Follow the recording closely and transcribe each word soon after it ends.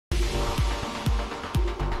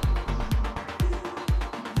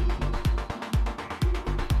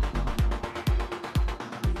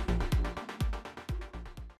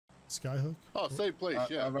Skyhook? Oh, same place,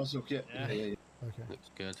 yeah. Yeah. Okay. Looks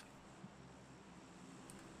good.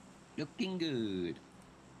 Looking good.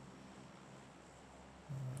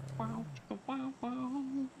 Wow, wow, wow.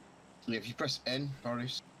 Yeah, if you press N,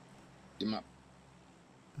 Boris, your map.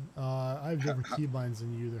 I have different keybinds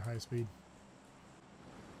than you. They're high speed.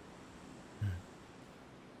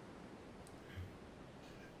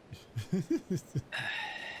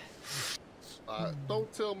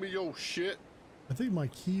 Don't tell me your shit. I think my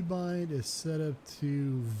keybind is set up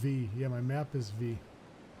to V. Yeah, my map is V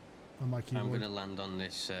on my keyboard. I'm going to land on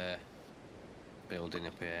this building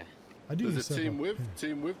up here. I do. There's a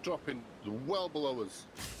team with dropping well below us.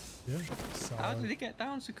 Yeah. How did he get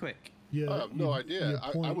down so quick? Yeah. I have no idea.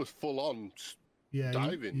 I was full on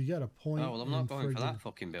diving. You got a point. Oh, well, I'm not going for that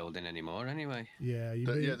fucking building anymore anyway. Yeah,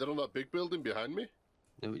 yeah, they're on that big building behind me.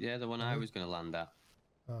 Yeah, the one I was going to land at.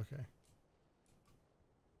 Okay.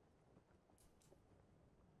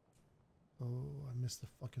 Oh, I missed the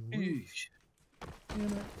fucking roof. Damn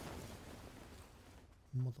it.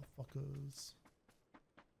 Motherfuckers.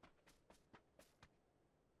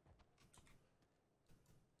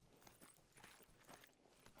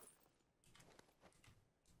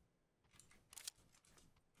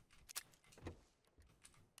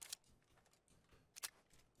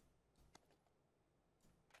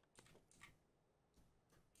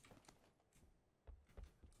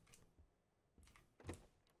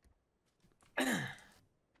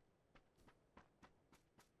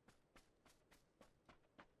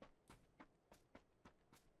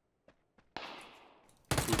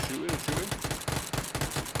 Shooting.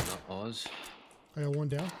 Not us. I got one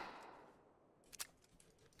down.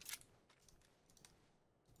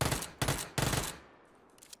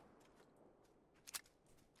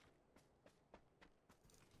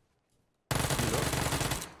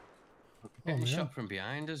 Getting shot from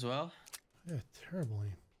behind as well. Yeah, terrible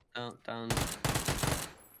aim. Down.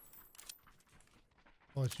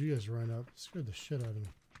 I'll let you guys run up. Scared the shit out of me.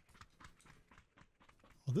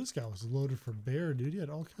 Oh, this guy was loaded for bear, dude. He had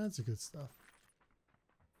all kinds of good stuff.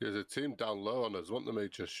 There's a team down low on us. Want them to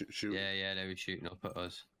just shoot? Yeah, they were shooting up at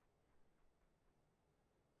us.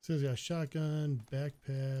 So he's got a shotgun,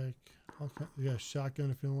 backpack. You got a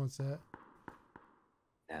shotgun if anyone wants that.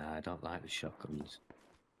 Nah, I don't like the shotguns.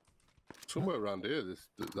 Somewhere around here,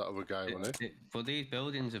 that other guy on it. But these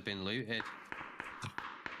buildings have been looted.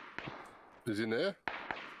 Is in there?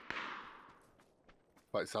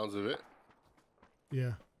 Like sounds of it.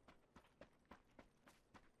 Yeah.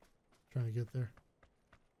 Trying to get there.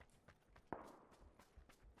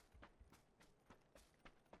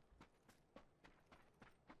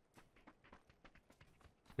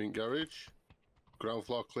 In garage. Ground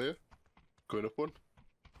floor clear. Going up one.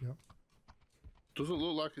 Yep. Doesn't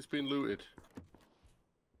look like it's been looted.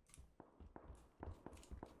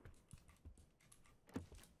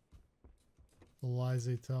 The lies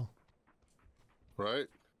they tell. Right.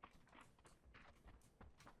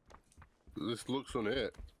 This looks on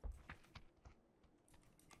it.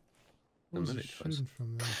 What was he shooting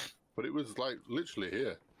from there? But it was like literally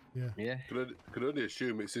here. Yeah. Yeah. Could only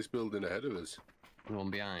assume it's this building ahead of us. One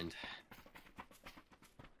behind.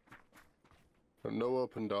 And no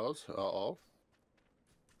open doors at all.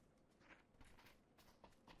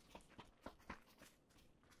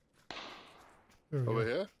 Over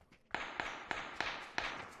here.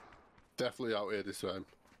 Definitely out here this time.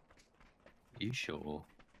 You sure?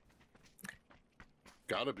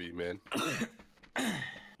 Gotta be, man.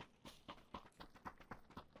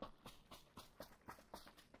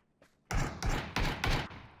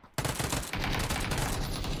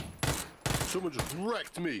 Someone just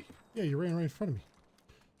wrecked me. Yeah, you ran right in front of me.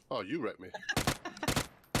 Oh, you wrecked me.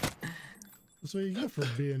 That's what you get for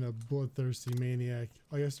being a bloodthirsty maniac.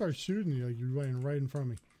 Like, I started shooting you, like, you're running right in front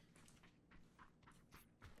of me.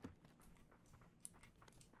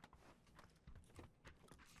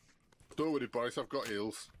 Don't worry, Boris, I've got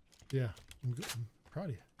heals. Yeah, I'm good. I'm proud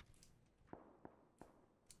of you.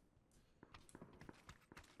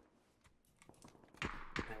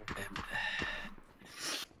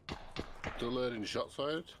 Still learning shots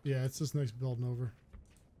fired. Yeah, it's this next building over.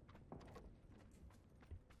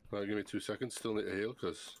 Right, give me 2 seconds. Still need to heal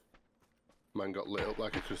because man got lit up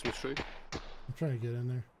like a Christmas tree. I'm trying to get in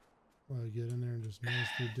there. Well, I get in there and just nail this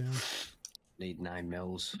dude down. Need 9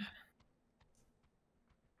 mils.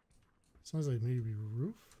 Sounds like maybe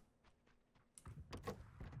roof.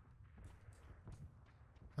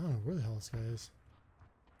 I don't know where the hell this guy is.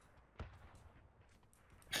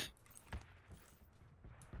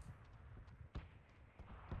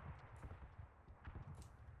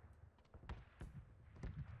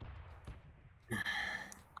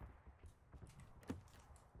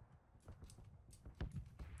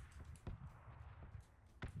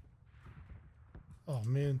 Oh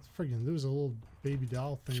man, friggin', there was a little baby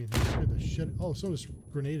doll thing in here. Scared the shit. Oh, someone just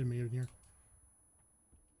grenaded me in here.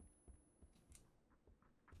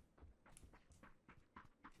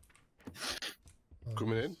 Oh,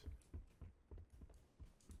 Coming nice. in.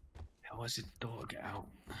 How was it door get out?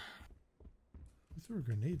 Who threw a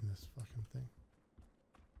grenade in this fucking thing?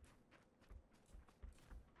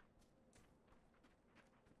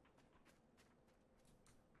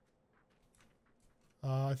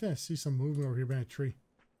 I think I see some movement over here behind a tree.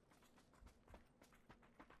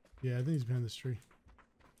 Yeah, I think he's behind this tree.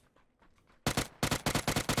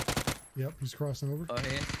 Yep, he's crossing over. Oh,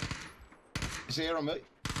 here. Is he here on me?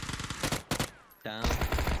 Down.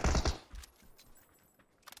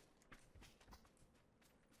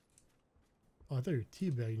 Oh, I thought you were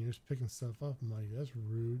teabagging. You're just picking stuff up. I'm like, that's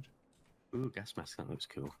rude. Ooh, gas mask. That looks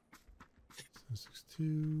cool.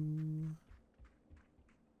 762.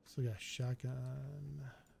 Still got a shotgun.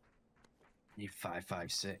 Need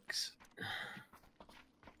 5.56.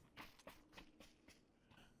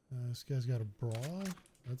 This guy's got a broad.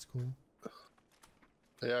 That's cool.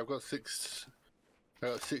 Yeah, I've got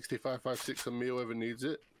 65.56 on me, whoever needs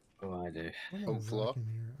it. Oh, I do. What am On I floor. rocking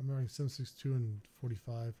here? I'm running 762 and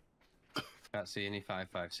 45. Can't see any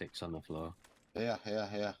 5.56 on the floor. Yeah.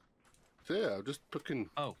 So yeah, I'm just picking.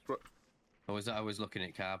 Oh. I was looking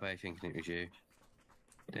at Carbe thinking it was you.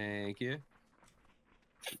 Thank you.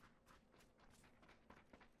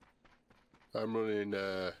 I'm running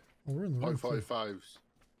Oh, we're in the room. too. 0.45s.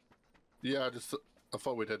 Yeah, I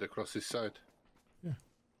thought we'd head across this side.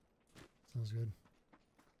 Sounds good.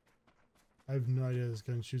 I have no idea this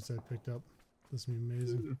gun shoots I picked up. This will be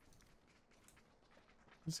amazing.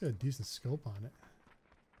 It's got a decent scope on it.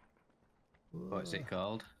 What's it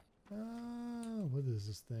called? What is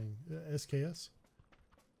this thing? SKS?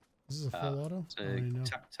 Is this a full auto? It's I don't even know. a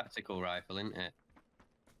tactical rifle, isn't it?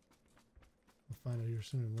 We'll find out here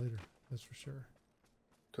sooner than later. That's for sure.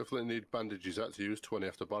 Definitely need bandages. I had to use 20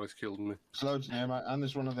 after Boris killed me. There's loads in here, mate. And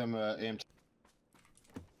there's one of them EMT.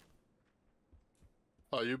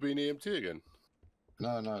 Oh, you being EMT again?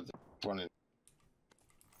 No, there's one in.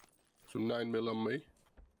 Some 9mm on me.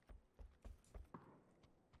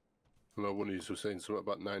 I know one of you was saying something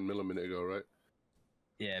about 9mm a minute ago, right?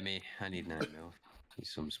 Yeah, me. I need 9mm. Need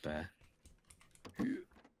some spare.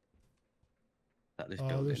 That this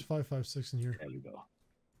building. There's 5.56 in here. There we go.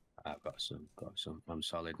 I've got some. I'm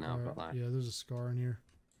solid now. I've got like. Yeah, there's a scar in here.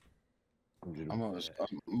 I might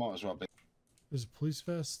as well be. There's a police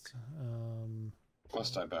vest. Let's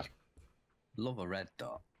stay back. Love a red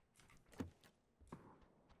dot.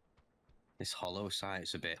 This hollow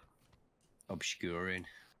site's a bit obscuring.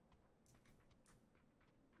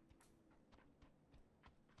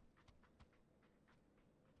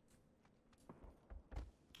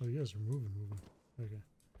 Oh, you guys are moving. Okay.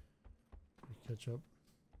 Catch up.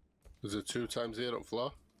 There's a 2 times here up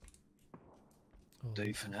floor. Oh,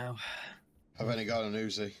 Do for now. I've only got an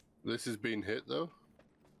Uzi. This has been hit though.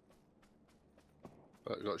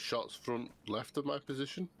 I got shots front left of my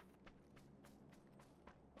position.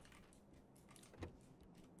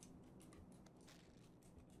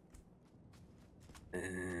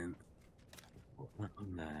 Put that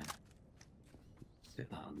on there. Sit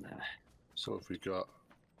that on there. So if we got...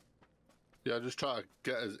 Yeah, just try to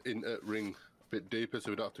get us into ring a bit deeper so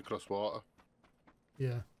we don't have to cross water.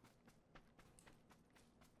 Yeah.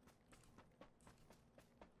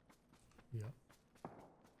 Yeah.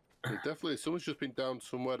 And definitely, someone's just been down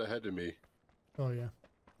somewhere ahead of me. Oh, yeah.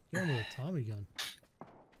 Get him with a Tommy gun.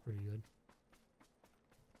 Pretty good.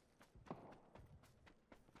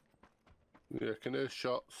 Yeah, can hear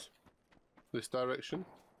shots this direction.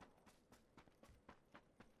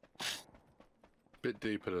 Bit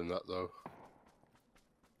deeper than that though.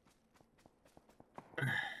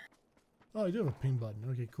 Oh, I do have a ping button.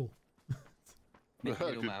 Okay, cool.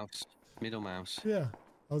 Middle mouse. Middle mouse. Yeah.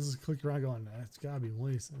 I was just clicking around going, it's gotta be one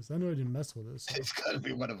of these things. I know I didn't mess with this. So. It's got to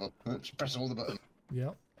be one of them. Just press all the buttons.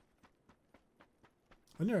 Yep.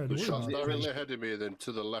 I never had to The worry shots about it. directly ahead of me, then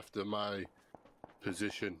to the left of my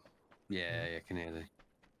position. Yeah, I can hear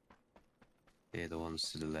the ones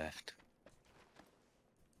to the left.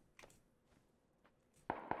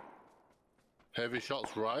 Heavy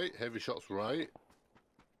shots right, heavy shots right.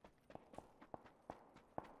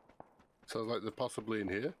 Sounds like they're possibly in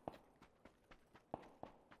here.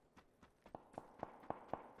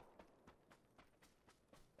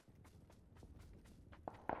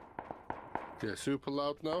 Yeah, super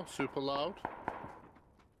loud now, super loud.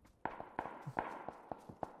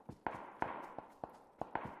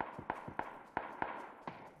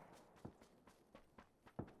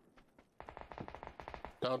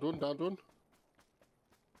 Downed one, downed one.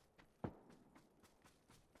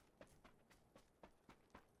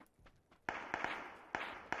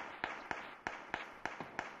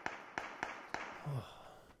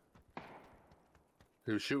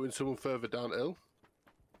 He was shooting someone further downhill.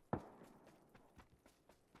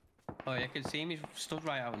 Oh, yeah, I can see him. He's stood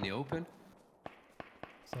right out in the open.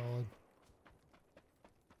 Solid.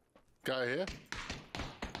 Guy here.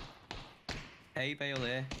 Hey, Bale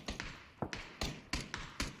there.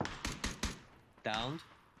 Downed.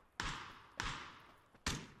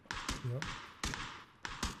 Yep.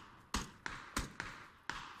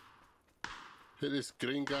 Hit this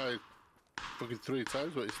green guy fucking 3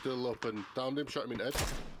 times, but he's still up and downed him. Shot him in the head.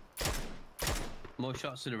 More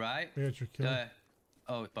shots to the right. I got your kill.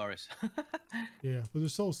 Oh, it's Boris. Yeah, but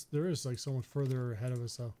there is like someone further ahead of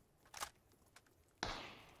us though.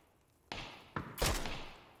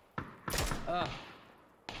 Oh,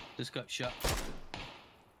 just got shot.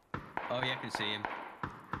 Oh, yeah, I can see him.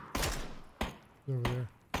 They're over there.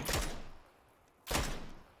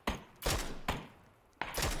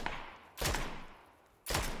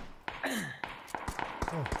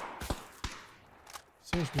 Oh.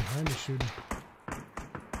 Someone's behind us shooting.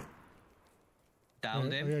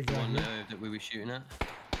 Downed Yeah, him. yeah, The got one him. that we were shooting at.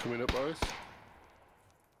 Coming up, Boris.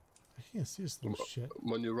 I can't see this little shit.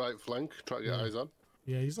 I'm on your right flank. Try to get Yeah. eyes on.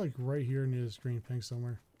 Yeah, he's like right here near this green pink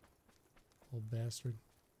somewhere. Old bastard.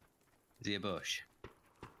 Is he a bush?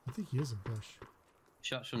 I think he is a bush.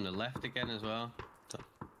 Shots from the left again as well.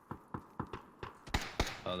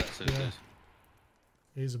 Oh, that's who Yeah. it is.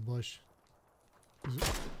 He's a bush.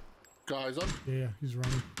 Got eyes on. Yeah, he's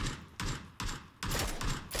running.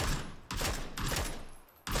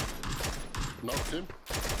 Knocked him.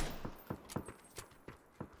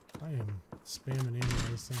 I am spamming ammo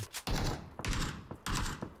on this thing.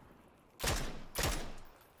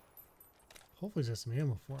 Hopefully he's got some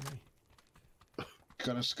ammo for me.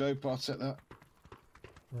 Got a scope, I'll take that.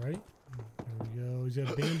 Right? There we go. He's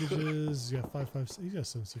got bandages. He's got 5.56. He's got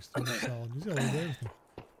 7.62. Solid. He's got a little bit of everything.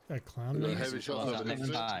 He's got clown Yeah, mace. heavy shots Well, over that's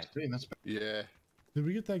next to high. it. That's Yeah. Did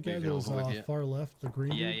we get that guy Maybe that was over with you. far left, the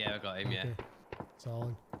green Yeah, dude? yeah, I got him, yeah. Okay.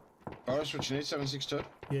 Solid. Boris, what you need? 762?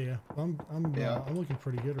 Yeah. I'm looking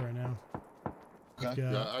pretty good right now. Okay.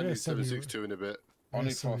 Yeah, Yeah, I need 70 7.62 in a bit. I I got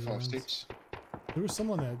need 70 rounds. 4.56. There was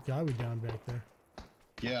someone that guy we down back there.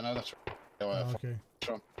 Yeah, no, that's right. Oh, okay.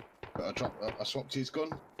 But I swapped his gun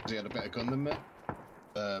because he had a better gun than me.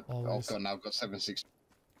 I've Always. now got 7.6.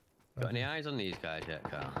 Got any eyes on these guys yet,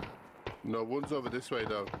 Carl? No, one's over this way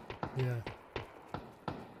though. Yeah.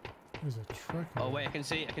 There's a truck. Oh over wait, I can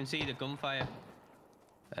see the gunfire.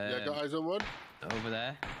 Yeah, got eyes on one. Over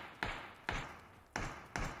there.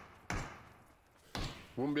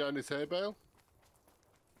 One behind his hay bale.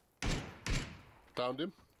 Downed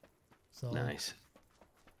him. So, Nice.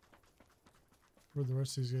 where the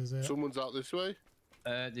rest of these guys at? Someone's out this way.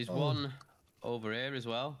 There's Oh. one over here as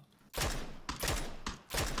well.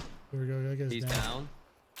 There we go. That guy's He's down. down.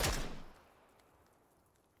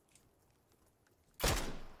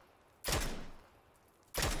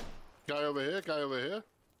 Guy over here. Guy over here.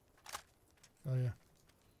 Oh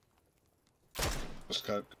yeah.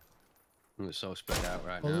 Scope. We're so spread out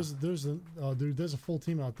right Oh, now. there's a full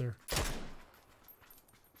team out there.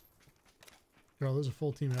 Girl, there's a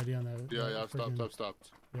full team ID on that. Yeah, that yeah. I've stopped. friggin- I've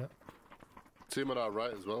stopped. Yeah. Team on our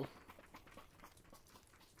right as well.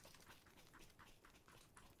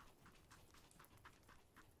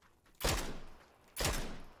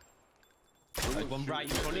 There's one right in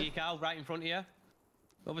shooting front of at you, Carl. Right in front of you.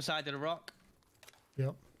 Other side of the rock.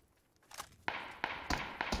 Yep.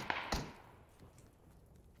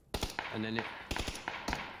 And then it.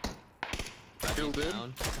 Killed him.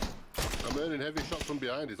 Down. I'm earning heavy shots from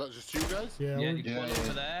behind. Is that just you guys? Yeah. Yeah, we're- there's one yeah, over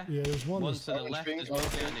yeah. there. yeah. There's one. One that's- to the Orange left. pink, There's one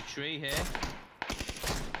orange behind the tree here.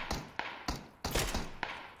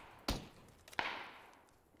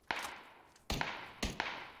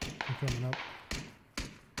 I'm coming up.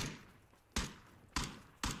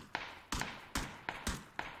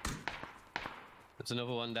 There's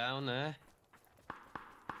another one down there.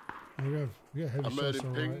 We got heavy I'm shots earning on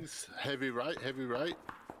our right. pings. Heavy right. Heavy right.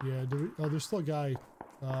 Yeah. Oh, there's still a guy.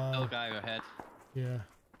 Little guy ahead. Yeah.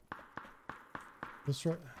 Let's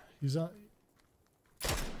try. He's on.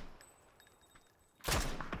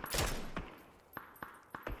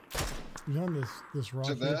 He's on this rock.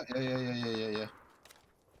 Is it here. there? Yeah.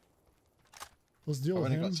 Let's deal I've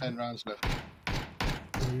with only him. got 10 rounds left.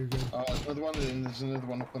 Yeah, you're good. Oh, there's another one, and there's another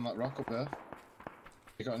one up on that rock up there.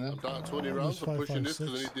 You got in there? I'm down 20 there's rounds. I'm pushing this 5.56.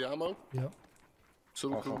 because I need the ammo. Yep.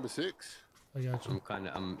 Someone Oh, cover fuck. me 6. I got you.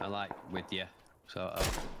 I like with you. So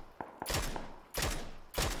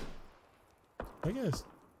I guess.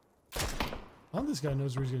 This guy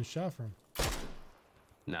knows where he's getting shot from.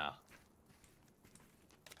 no,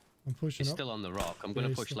 I'm pushing he's up. still on the rock. I'm Yeah, gonna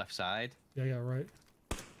he's push still- left side. Yeah, I got right.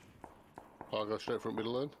 I'll go straight front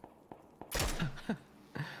middle lane.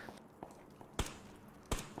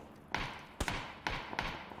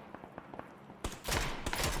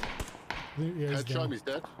 Yeah, he's Headshot, down. he's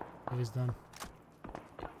dead. Yeah, he's done.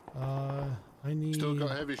 I need. Still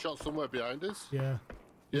got a heavy shot somewhere behind us. Yeah.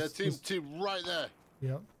 Yeah, Let's- team right there.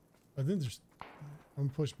 Yep. I think there's. I'm gonna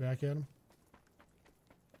push back at him.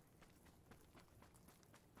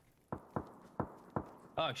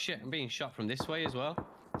 Oh shit! I'm being shot from this way as well.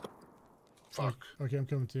 Fuck. Okay, I'm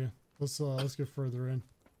coming to you. Let's get further in.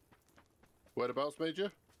 Whereabouts,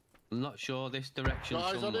 Major? I'm not sure this direction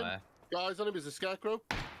Guys on him. somewhere. Guys on him is a scarecrow.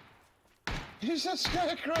 He's a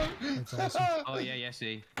scarecrow! That's awesome. Oh yeah,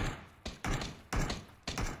 see.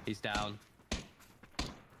 He's down.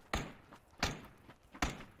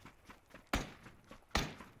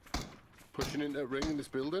 Pushing into a ring in this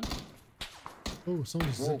building. Oh, someone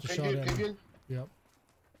just Whoa, zipped a shot at me. Ping. Yep.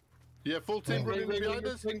 Yeah, full team Oh. running behind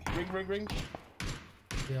us. Ring.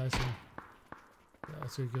 Yeah, I see. Yeah,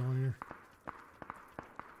 let's get going here.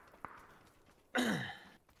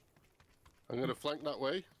 I'm gonna flank that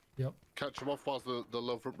way. Yep. Catch them off whilst the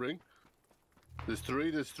low front ring. There's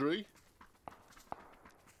three.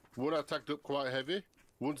 One attacked up quite heavy.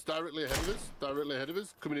 One's directly ahead of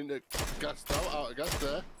us. Coming into gas out of gas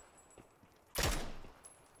there.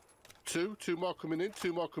 Two more coming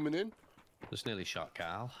in. Just nearly shot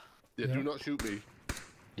Carl. Yeah, Yeah. do not shoot me.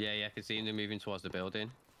 Yeah, I can see them moving towards the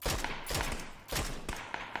building.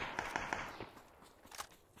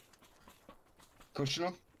 Pushing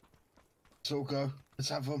them. Let's all go. Let's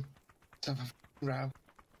have them. Let's have a f***ing row.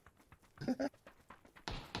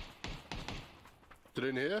 They're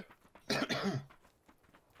in here.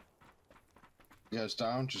 Yeah, it's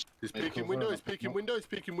down. Just He's make peeking cover. window, he's peeking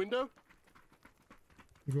window.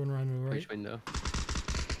 I'm going around to the right. Which window?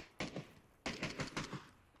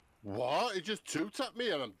 What? He just two-tapped me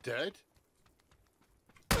and I'm dead.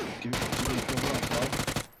 Give me cover on,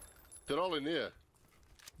 bro. They're all in here.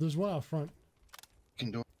 There's one out front.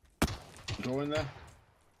 Can do door in there.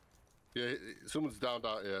 Yeah, someone's downed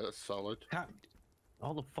out here. That's solid.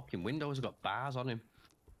 All the fucking windows have got bars on him.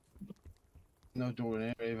 No door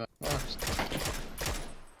in here either.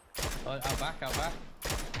 Oh, out back.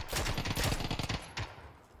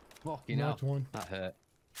 Fucking hell. Knocked one. That hurt.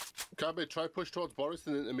 Cabby, try push towards Boris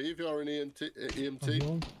and into me if you're an I'm EMT.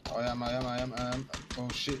 going. I am. Oh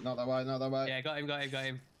shit, not that way. Yeah, got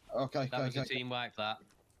him. Okay, That was a okay. team wipe, that.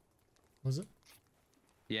 Was it?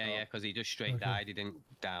 Yeah, because he just straight Okay. died, he didn't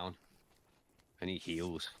down. And he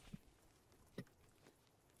heals.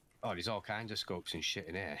 Oh, there's all kinds of scopes and shit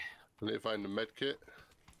in here. I need to find the med kit.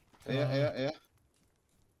 Yeah.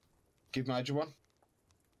 Give Major one.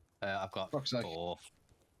 I've got Fuck's sake. 4.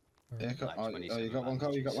 Yeah, Like oh, 27 you got one,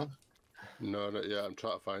 Cole? You got one? No, not yet. I'm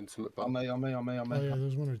trying to find something. On me. Oh yeah,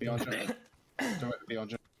 there's one or two. Beyond you. Do it,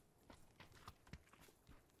 beyond you.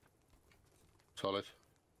 Solid.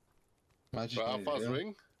 Major's Right, how gonna- far's yeah.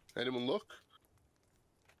 ring? Anyone look?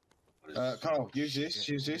 Carl, use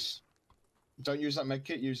this. Don't use that med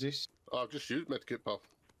kit, use this. Oh, I've just used med kit, pal.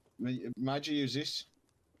 Major, use this.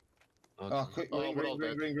 Oh, quick, Oh, ring.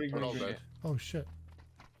 we're all dead. Oh shit.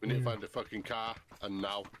 We need to find a fucking car, and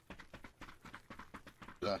now.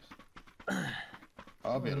 Yeah.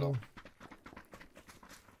 I'll be alone.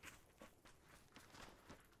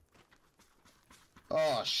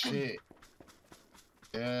 Oh, shit.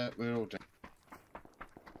 Yeah, we're all dead.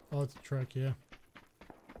 Oh, it's a truck, yeah.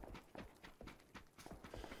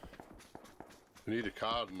 We need a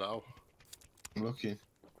car now. I'm looking.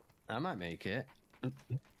 I might make it. I'm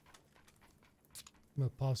gonna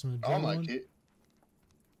pop some I'll adrenaline. make it.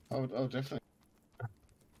 Oh, definitely.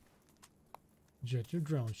 Jet your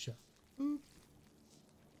drone shot. Come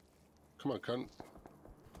on, cunt.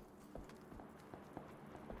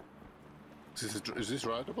 Is this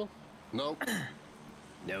rideable? No.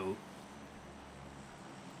 No.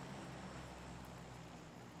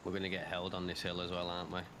 We're gonna get held on this hill as well,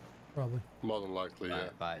 aren't we? Probably. More than likely, yeah.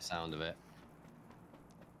 By the sound of it.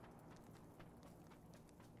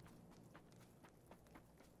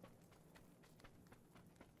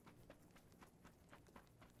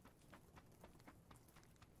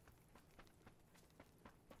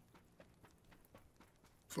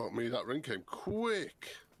 Fuck me, that ring came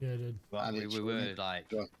quick. Yeah, I did. Well, And we it's were really- like,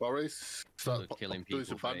 Boris, start killing doing people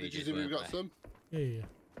some for bandages ages, if we've weren't got we? some. Yeah.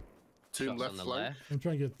 Team shots left on the flank. left. I'm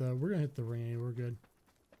trying to get we're gonna hit the ring anyway, we're good.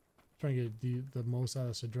 Trying to get the most out of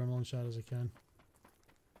this adrenaline shot as I can.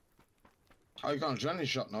 Oh, you got an adrenaline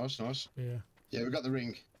shot. Nice. Yeah. Yeah, we got the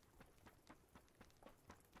ring.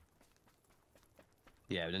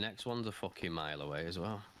 Yeah, the next one's a fucking mile away as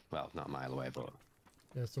well. Well, not a mile away, but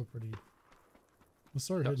Yeah, it's still pretty. Let's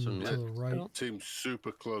start Got hitting some to the right. Team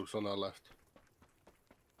super close on our left.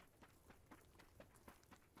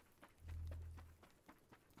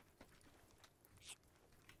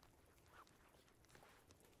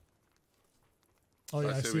 Oh yeah,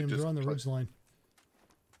 I I say see we them. just They're on the play- ridge line.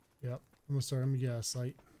 Yep. I'm gonna get out of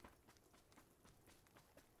sight.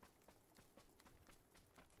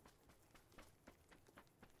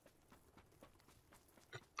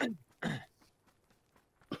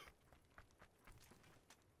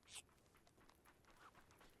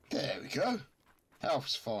 There we go.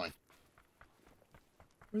 Health's fine.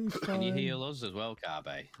 Everything's Can you fine. heal us as well,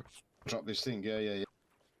 Carbe? Drop this thing. Yeah.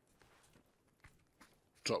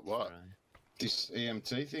 Drop what? Right. This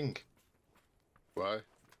EMT thing. Why?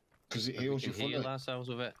 Because it We heals can you fully. heal ourselves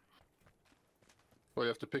with it. Well, you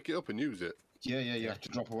have to pick it up and use it. Yeah, you have to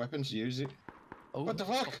drop a weapon to use it. Oh, What the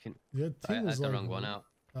fuck? fucking- That I team had was the like wrong one out.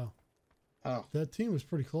 Oh, that team was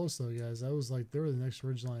pretty close though, guys. That was like they were the next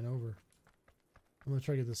ridge line over. I'm gonna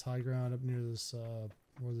try to get this high ground up near this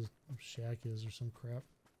where this shack is or some crap.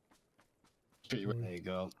 spit you There you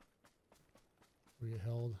go. We get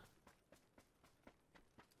held.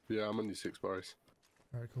 Yeah, I'm on your 6 bars.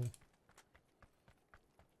 All right, cool.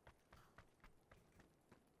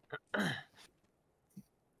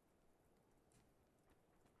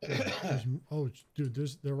 Oh, dude,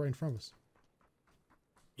 they're right in front of us.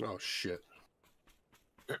 Oh shit.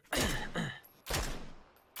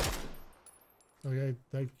 Okay,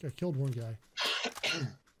 I killed one guy.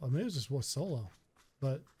 Oh, maybe it was just solo,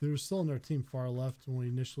 but they were still in our team far left when we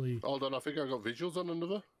initially. Hold on, I think I got visuals on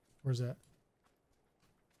another. Where's that?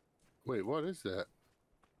 Wait, what is that?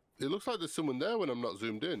 It looks like there's someone there when I'm not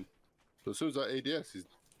zoomed in. But as soon as that ADS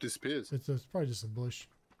disappears, It's probably just a bush.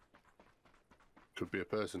 could be a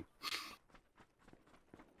person.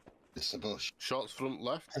 it's a bush. Shots front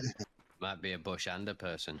left, Might be a bush and a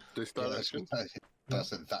person. this Yeah, direction. that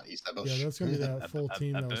is the bush. Yeah, that's gonna be that full a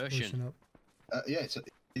team that was version. pushing up. Yeah, it's a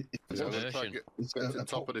Yeah, let's try version. and get it's to the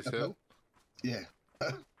top of this hill. Yeah.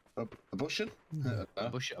 a bushin?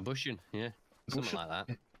 A bushing, yeah. Something Bushing? like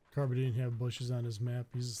that. Carver didn't have bushes on his map.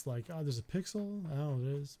 He's just like, oh, there's a pixel. Oh,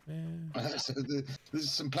 it is, man.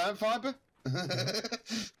 There's some plant fiber.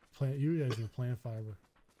 You guys need plant fiber.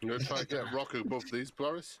 I'm gonna try and get rock above these,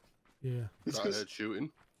 Boris. Yeah. It's I 'cause heard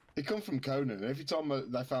shooting. they come from Conan, and every time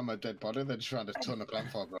they found my dead body, they just found a ton of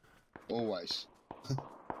plant fiber. Always.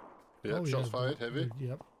 Yeah, Oh, shots fired, heavy.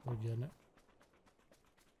 Yep, we're getting it.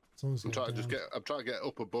 Someone's I'm got trying to down. I'm trying to get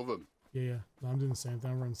up above them. Yeah. No, I'm doing the same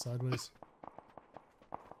thing. I'm running sideways.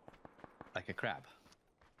 Like a crab.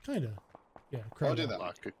 Kinda. Yeah. I'll Crab do walk. that.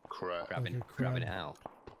 Like a crab. Grabbing, Like a grabbing it crab. out.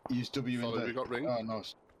 Use W Solid, in we got ring. Oh,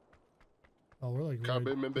 nice. Oh, we're like. Can't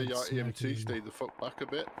right, remember like your smack EMT. in Stay the fuck back a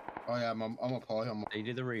bit. Oh, yeah, I'm up high. They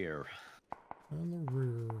did the rear. on the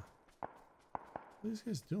rear. What are these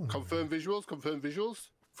guys doing? over Confirm visuals. Confirm visuals.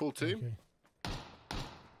 Full there? team. Okay.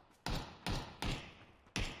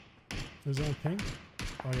 Is that a ping?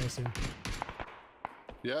 Oh, yeah, I see him.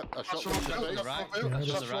 Yeah, I shot Shots from from the hill, base. That's right. shots from hill, Yeah,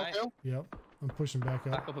 shots that's from right. hill. Yep. I'm pushing back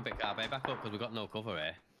up. Back up a bit, Carbe. Back up, because we've got no cover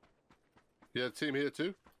here. Yeah, team here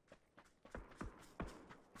too.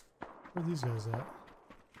 Where are these guys at?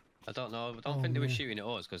 I don't know. I don't Oh, think they were no. shooting at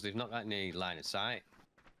us, because they've not got any line of sight.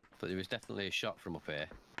 But there was definitely a shot from up here.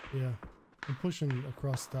 Yeah. I'm pushing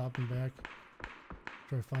across the top and back.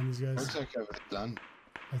 Try to find these I'll guys. take over the land.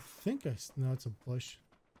 I think no, it's a bush.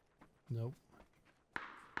 Nope.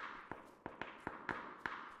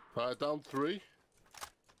 Right, down 3.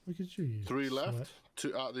 Look at you. You 3 sweat. left.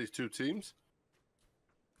 2 out of these 2 teams.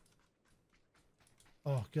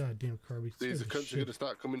 Oh, god damn, Kirby. These Scared are the cunts are shit. gonna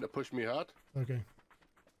start coming to push me hard. Okay.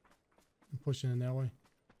 I'm pushing in that way.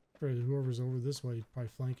 Probably whoever's over this way, probably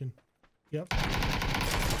flanking. Yep.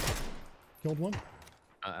 Killed one.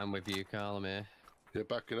 I'm with you, Carl. I'm here. Yeah,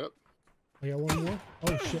 backing up. I got one more.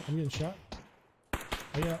 Oh shit, I'm getting shot.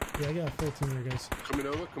 I got a full team here, guys. Coming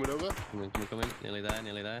over, coming over. Come in, come in. Nearly there,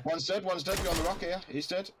 nearly there. One's dead behind the rock here. He's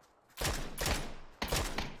dead.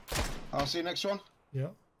 I'll see you next one.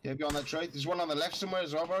 Yep. Yeah, behind that tree. There's one on the left somewhere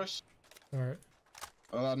as well, Boris. Alright.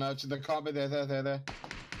 Oh, no, they can't be there.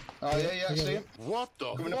 Oh, yeah, I I got see it. him. What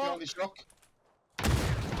the Coming up fuck? behind this rock.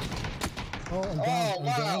 Oh, I'm down. Oh, I'm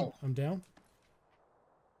wow. down. I'm down.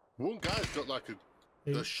 One guy's got like a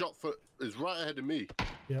Hey. shot for is right ahead of me.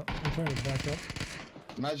 Yep. I'm trying to back up.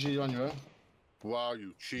 Imagine you're on your own. Wow,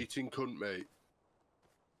 you cheating cunt, mate.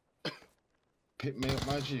 Pick me up,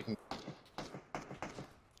 Maggie. You can.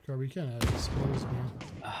 Kirby, you can't expose, man.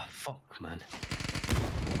 Ah, fuck, man.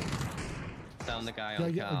 Down the guy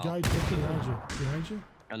Yeah, on a Carl. guy jumping behind you. Behind you?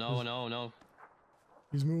 I know.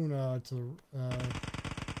 He's moving to the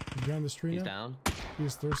he's behind this tree He's now. down. He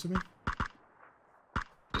just thirsted me.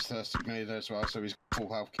 It's thirsty me there as well, so he's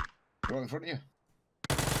full health. Right in front of you.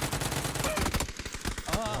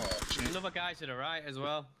 Oh, Oh, shit. another guy to the right as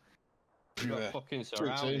well. We Yeah. got fucking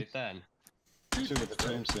surrounded then. Two of the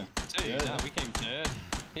teams, yeah. Two, Yeah, no, yeah. we came third.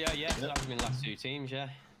 Yeah, so that was my last two teams, yeah.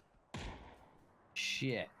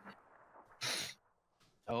 Shit.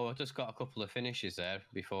 Oh, I just got a couple of finishes there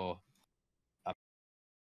before